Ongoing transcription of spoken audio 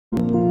The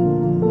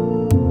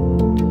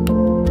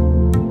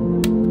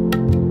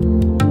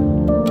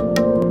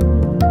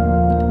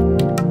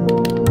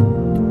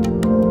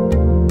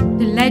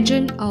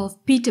Legend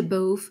of Pieter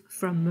Both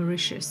from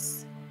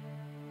Mauritius.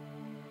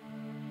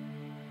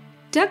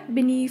 Tucked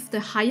beneath the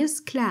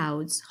highest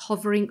clouds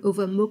hovering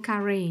over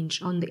Mocha Range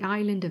on the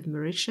island of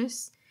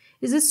Mauritius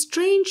is a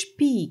strange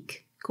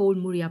peak called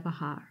Mourya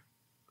Pahar.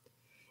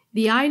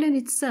 The island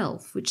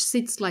itself, which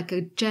sits like a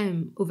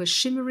gem over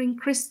shimmering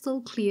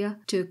crystal-clear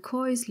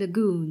turquoise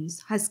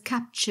lagoons, has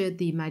captured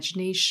the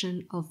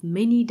imagination of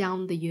many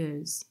down the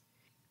years.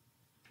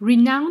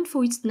 Renowned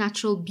for its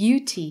natural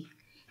beauty,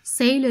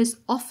 sailors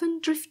often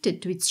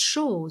drifted to its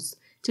shores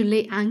to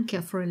lay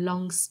anchor for a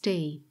long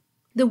stay.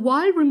 The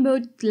wild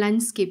remote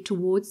landscape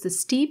towards the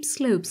steep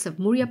slopes of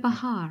Mourya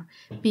Pahar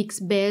peaks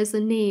bears a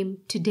name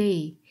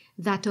today,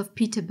 that of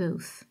Pieter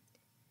Both.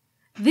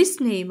 This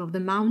name of the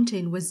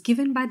mountain was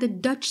given by the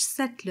Dutch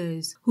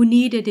settlers who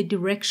needed a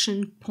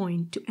direction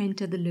point to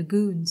enter the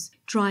lagoons,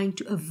 trying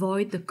to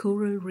avoid the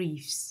coral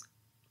reefs.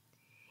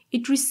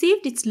 It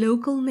received its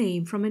local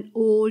name from an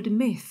old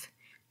myth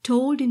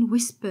told in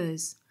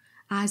whispers,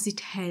 as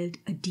it held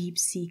a deep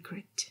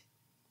secret.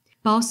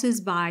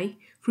 Passers-by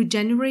through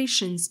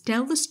generations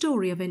tell the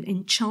story of an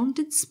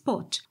enchanted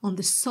spot on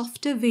the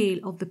softer vale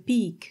of the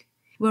peak,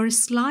 where a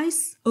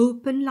slice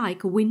opened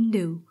like a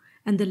window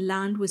and the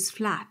land was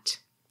flat.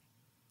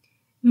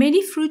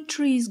 Many fruit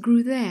trees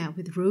grew there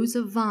with rows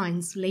of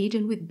vines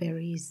laden with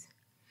berries.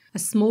 A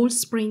small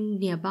spring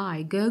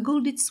nearby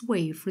gurgled its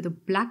way through the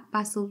black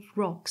basalt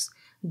rocks,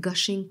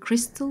 gushing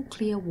crystal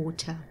clear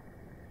water.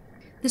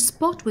 The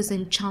spot was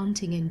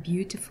enchanting and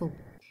beautiful,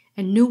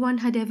 and no one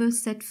had ever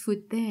set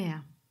foot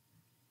there.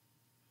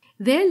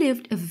 There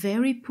lived a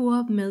very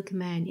poor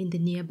milkman in the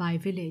nearby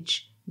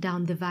village,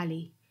 down the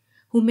valley,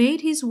 who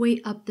made his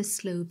way up the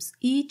slopes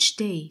each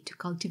day to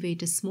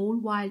cultivate a small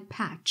wild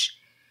patch,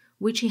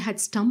 which he had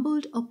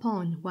stumbled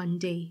upon one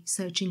day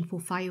searching for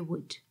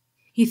firewood.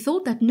 He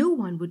thought that no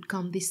one would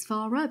come this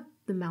far up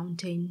the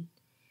mountain,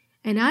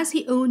 and as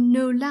he owned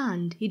no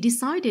land, he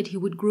decided he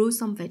would grow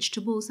some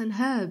vegetables and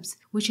herbs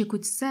which he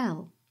could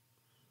sell.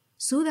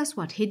 So that's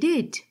what he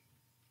did.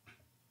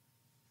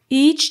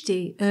 Each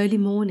day, early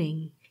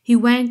morning, he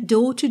went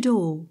door to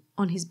door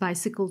on his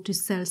bicycle to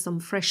sell some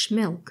fresh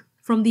milk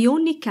from the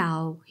only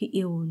cow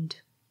he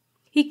owned.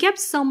 He kept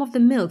some of the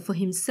milk for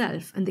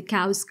himself and the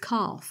cow's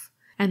calf,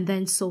 and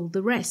then sold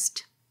the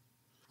rest.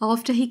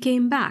 After he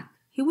came back,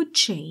 he would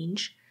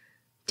change,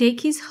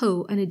 take his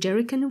hoe and a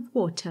jerrycan of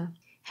water,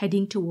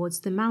 heading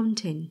towards the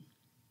mountain.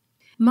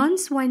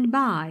 Months went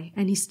by,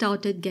 and he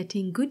started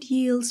getting good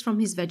yields from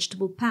his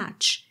vegetable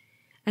patch,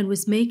 and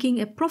was making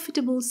a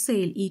profitable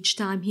sale each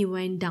time he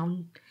went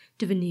down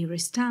to the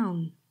nearest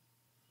town.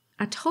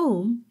 At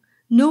home,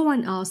 no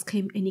one asked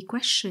him any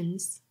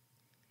questions.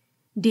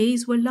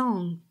 Days were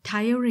long,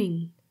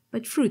 tiring,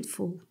 but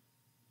fruitful.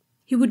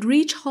 He would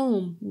reach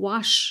home,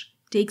 wash,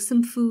 take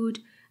some food,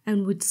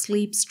 and would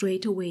sleep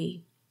straight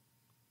away.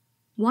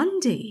 One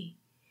day,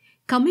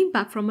 coming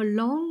back from a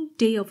long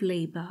day of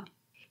labor,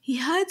 he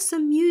heard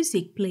some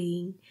music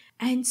playing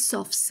and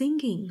soft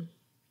singing.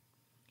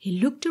 He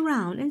looked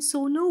around and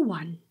saw no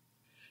one.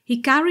 He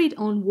carried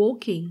on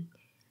walking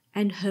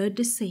and heard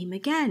the same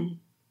again.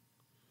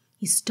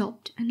 He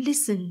stopped and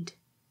listened.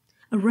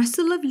 A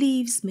rustle of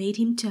leaves made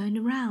him turn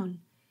around,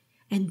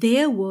 and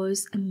there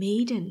was a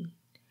maiden,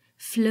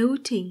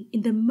 floating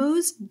in the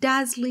most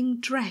dazzling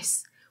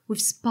dress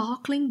with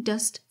sparkling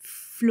dust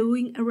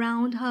flowing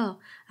around her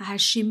as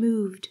she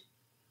moved.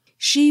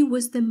 She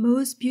was the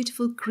most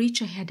beautiful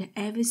creature he had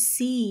ever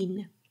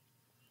seen.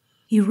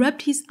 He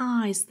rubbed his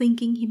eyes,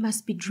 thinking he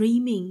must be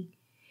dreaming.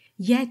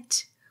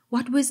 Yet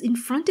what was in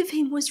front of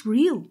him was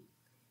real.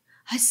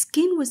 Her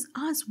skin was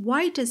as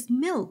white as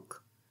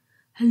milk,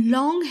 her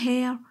long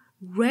hair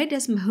red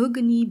as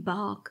mahogany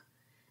bark,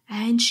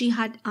 and she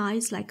had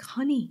eyes like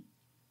honey.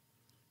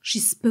 She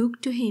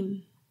spoke to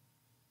him.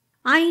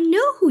 "I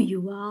know who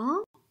you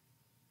are.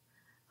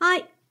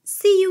 I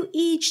see you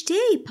each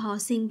day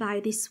passing by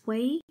this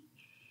way.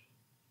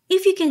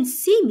 If you can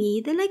see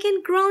me, then I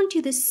can grant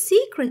you the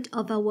secret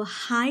of our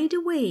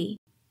hideaway."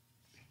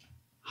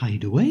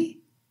 "Hideaway?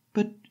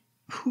 But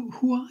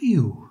who are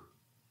you?"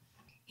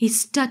 He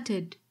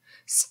stuttered,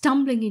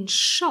 stumbling in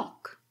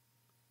shock.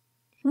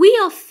 "We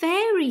are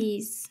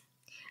fairies.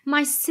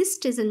 My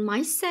sisters and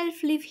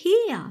myself live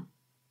here.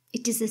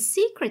 It is a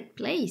secret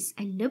place,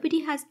 and nobody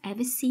has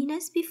ever seen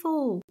us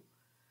before.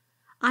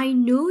 I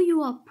know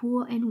you are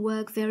poor and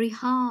work very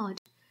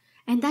hard,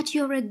 and that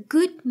you are a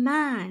good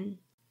man.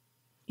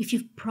 If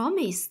you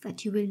promise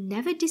that you will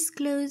never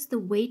disclose the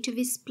way to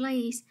this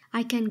place,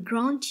 I can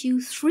grant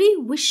you 3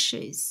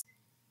 wishes.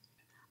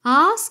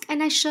 Ask,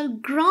 and I shall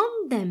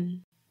grant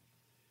them."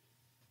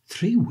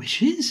 3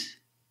 wishes?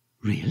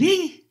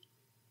 Really?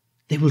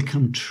 They will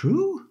come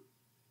true?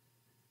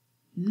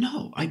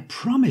 No, I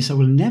promise I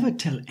will never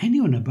tell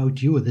anyone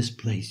about you or this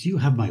place. You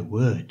have my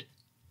word.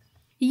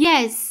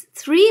 "Yes,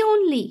 3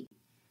 only,"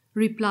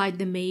 replied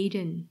the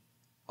maiden.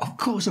 Of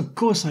course,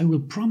 I will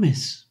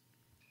promise."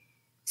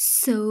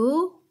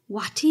 So,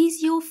 what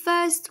is your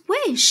first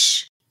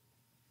wish?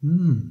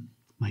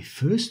 My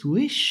first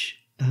wish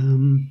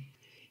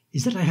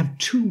is that I have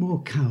 2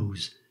 more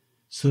cows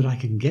so that I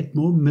can get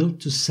more milk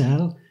to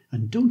sell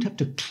and don't have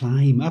to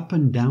climb up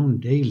and down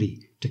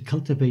daily to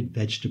cultivate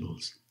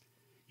vegetables.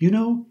 You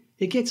know,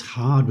 it gets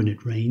hard when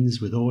it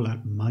rains with all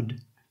that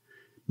mud.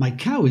 My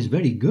cow is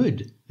very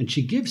good and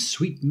she gives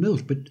sweet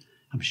milk, but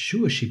I'm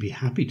sure she'd be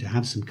happy to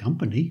have some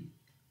company.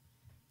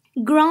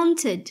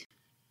 Granted,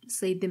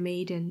 said the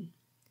maiden.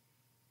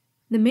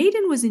 The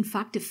maiden was in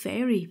fact a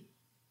fairy,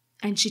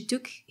 and she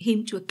took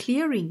him to a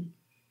clearing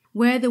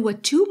where there were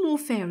 2 more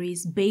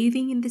fairies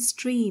bathing in the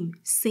stream,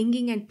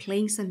 singing and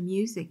playing some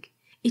music.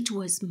 It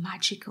was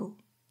magical.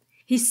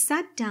 He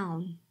sat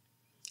down,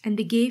 and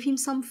they gave him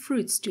some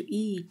fruits to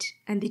eat,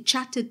 and they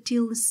chatted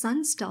till the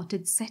sun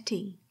started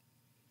setting.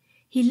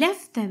 He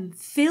left them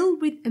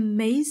filled with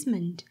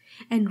amazement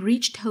and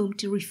reached home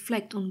to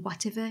reflect on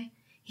whatever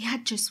he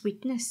had just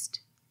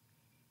witnessed.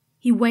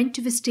 He went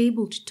to the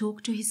stable to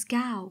talk to his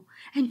cow,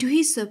 and to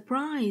his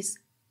surprise,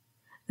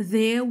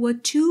 there were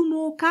 2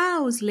 more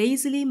cows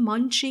lazily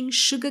munching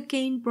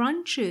sugarcane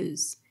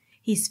branches.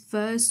 His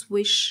first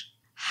wish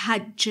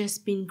had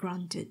just been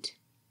granted.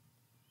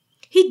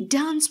 He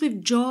danced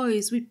with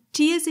joy, with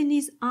tears in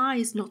his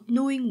eyes, not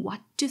knowing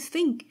what to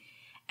think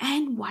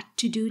and what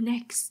to do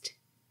next.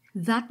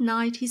 That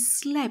night he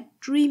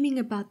slept, dreaming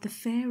about the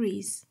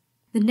fairies.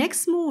 The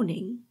next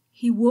morning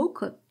he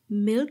woke up,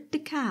 milked the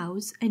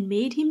cows, and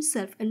made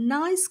himself a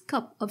nice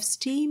cup of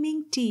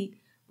steaming tea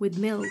with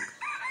milk.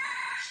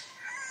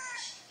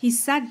 He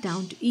sat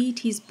down to eat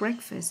his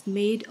breakfast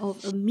made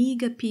of a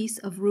meagre piece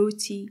of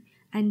roti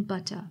and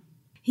butter.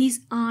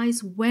 His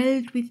eyes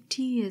welled with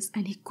tears,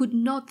 and he could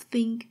not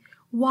think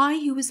why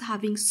he was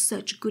having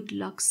such good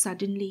luck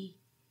suddenly.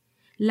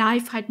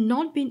 Life had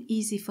not been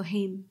easy for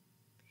him.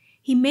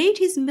 He made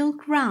his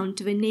milk round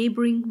to the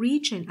neighbouring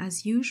region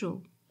as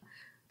usual.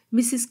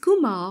 Mrs.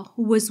 Kumar,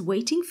 who was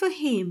waiting for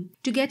him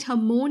to get her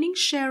morning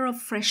share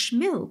of fresh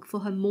milk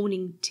for her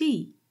morning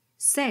tea,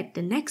 said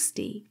the next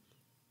day,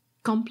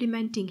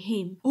 complimenting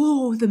him,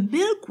 "Oh, the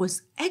milk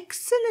was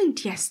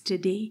excellent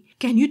yesterday.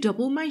 Can you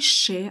double my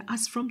share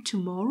as from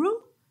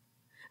tomorrow?"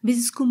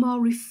 Mrs.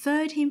 Kumar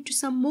referred him to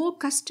some more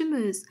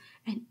customers,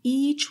 and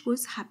each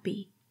was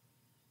happy.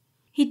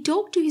 He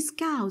talked to his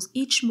cows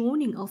each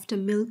morning after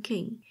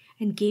milking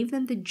and gave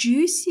them the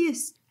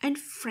juiciest and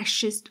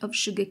freshest of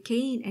sugar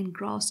cane and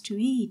grass to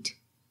eat.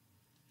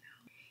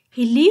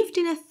 He lived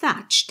in a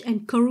thatched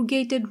and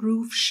corrugated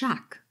roof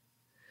shack.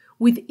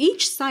 With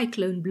each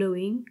cyclone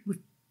blowing, with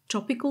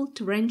tropical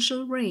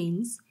torrential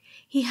rains,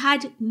 he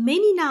had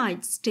many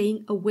nights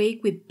staying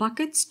awake with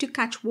buckets to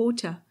catch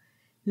water,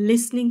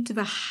 listening to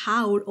the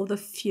howl of the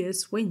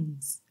fierce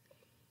winds.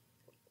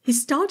 He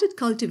started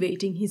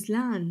cultivating his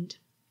land.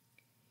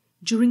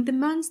 During the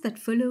months that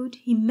followed,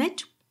 he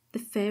met the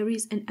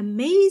fairies and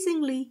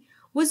amazingly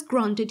was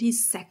granted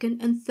his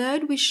 2nd and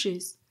 3rd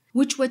wishes,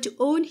 which were to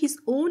own his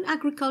own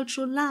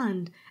agricultural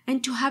land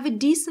and to have a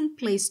decent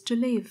place to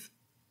live.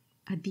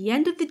 At the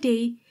end of the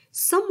day,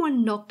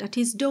 someone knocked at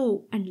his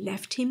door and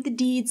left him the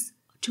deeds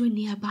to a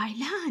nearby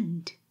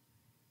land.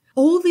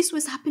 All this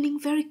was happening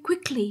very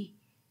quickly.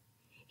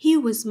 He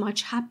was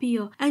much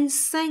happier and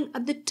sang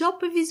at the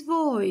top of his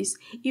voice,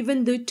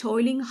 even though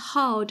toiling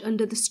hard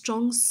under the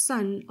strong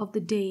sun of the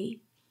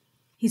day.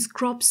 His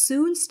crops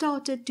soon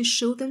started to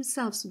show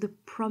themselves with a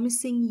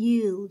promising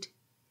yield.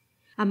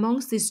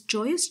 Amongst this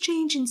joyous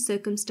change in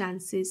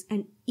circumstances,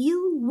 an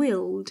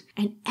ill-willed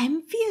and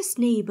envious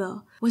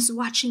neighbour was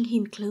watching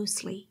him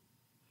closely.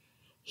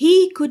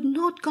 He could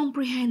not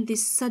comprehend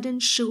this sudden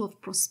show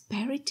of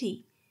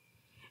prosperity,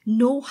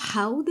 nor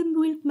how the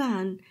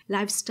Milkman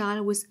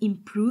lifestyle was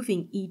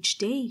improving each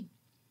day.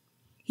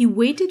 He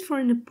waited for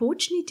an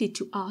opportunity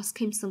to ask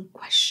him some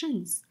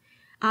questions.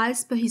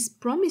 As per his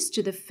promise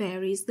to the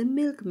fairies, the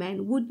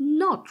milkman would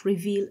not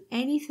reveal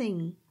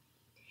anything.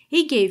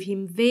 He gave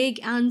him vague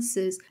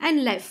answers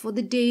and left for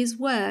the day's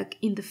work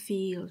in the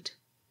field.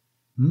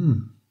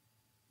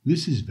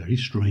 This is very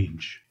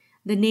strange,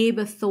 the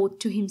neighbour thought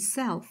to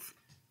himself.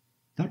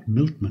 That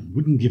milkman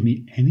wouldn't give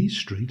me any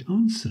straight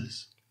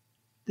answers.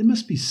 There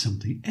must be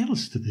something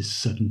else to this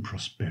sudden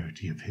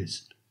prosperity of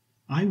his.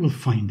 I will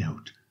find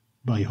out,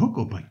 by hook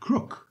or by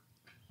crook.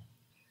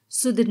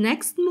 So the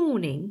next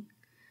morning,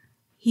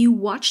 he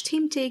watched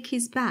him take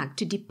his bag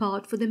to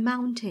depart for the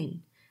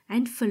mountain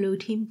and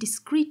followed him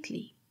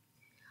discreetly.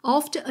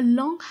 After a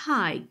long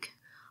hike,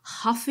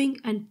 huffing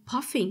and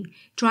puffing,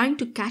 trying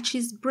to catch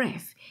his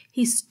breath,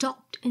 he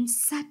stopped and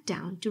sat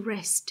down to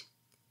rest.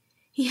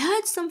 He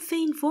heard some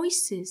faint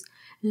voices,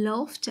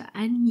 laughter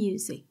and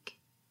music.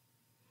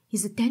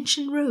 His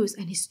attention rose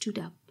and he stood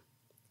up.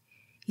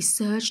 He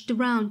searched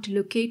around to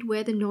locate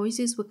where the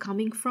noises were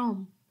coming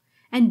from,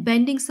 and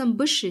bending some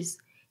bushes,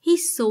 he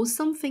saw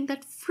something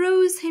that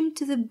froze him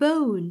to the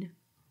bone.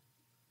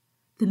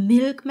 The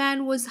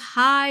milkman was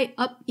high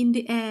up in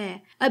the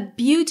air, a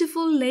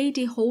beautiful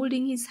lady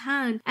holding his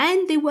hand,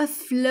 and they were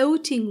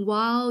floating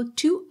while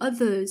 2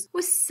 others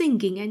were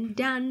singing and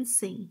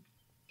dancing.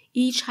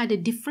 Each had a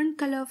different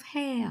color of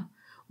hair,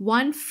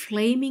 one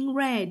flaming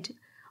red,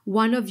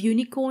 one of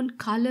unicorn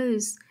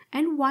colors,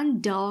 and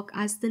one dark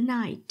as the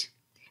night.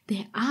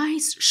 Their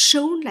eyes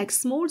shone like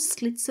small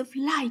slits of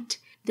light.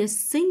 Their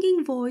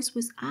singing voice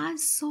was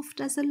as soft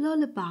as a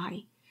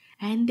lullaby,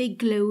 and they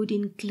glowed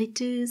in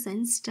glitters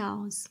and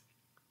stars.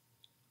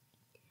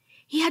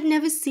 He had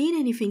never seen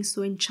anything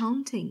so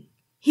enchanting.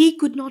 He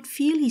could not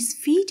feel his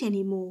feet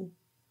anymore.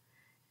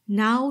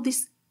 Now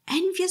this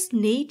envious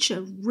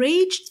nature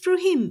raged through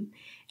him,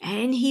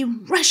 and he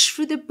rushed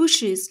through the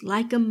bushes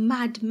like a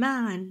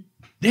madman.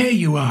 There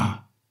you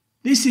are!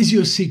 This is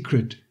your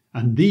secret,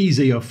 and these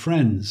are your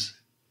friends.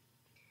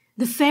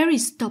 The fairy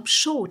stopped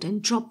short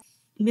and dropped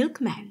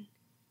Milkman.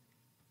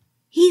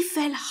 He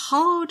fell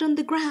hard on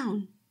the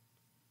ground.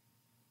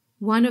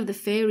 One of the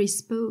fairies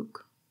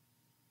spoke.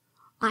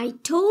 I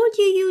told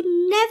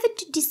you never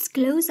to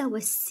disclose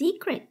our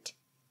secret.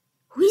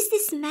 Who is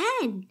this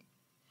man?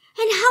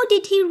 And how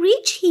did he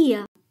reach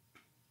here?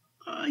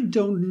 I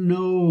don't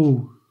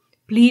know,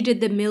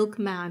 pleaded the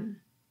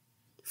milkman,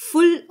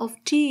 full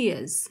of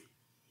tears.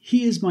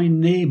 He is my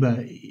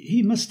neighbour.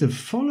 He must have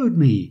followed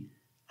me.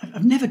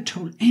 I've never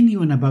told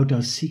anyone about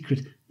our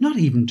secret, not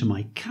even to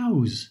my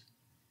cows.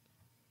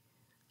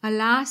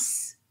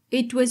 Alas,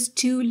 it was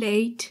too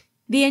late.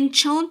 The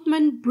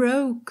enchantment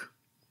broke.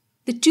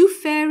 The two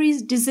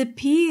fairies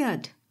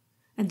disappeared,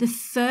 and the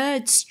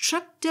third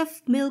struck the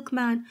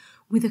milkman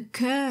with a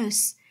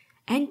curse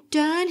and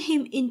turned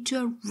him into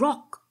a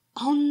rock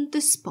on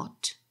the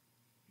spot.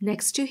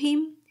 Next to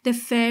him, the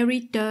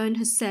fairy turned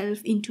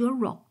herself into a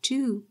rock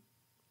too.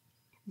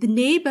 The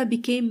neighbour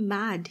became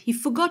mad. He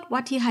forgot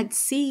what he had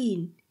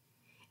seen,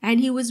 and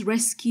he was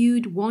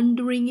rescued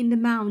wandering in the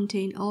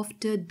mountain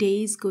after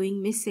days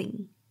going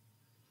missing.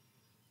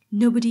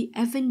 Nobody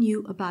ever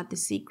knew about the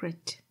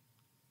secret.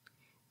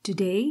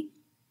 Today,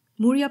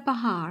 Mourya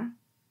Pahar,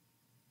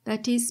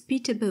 that is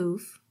Pieter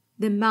Both,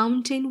 the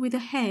mountain with a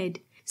head,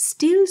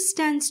 still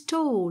stands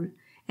tall,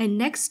 and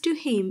next to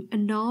him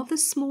another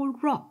small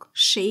rock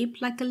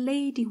shaped like a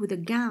lady with a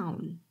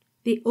gown.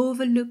 They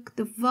overlook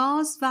the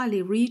vast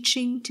valley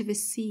reaching to the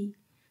sea,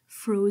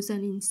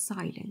 frozen in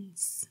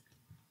silence.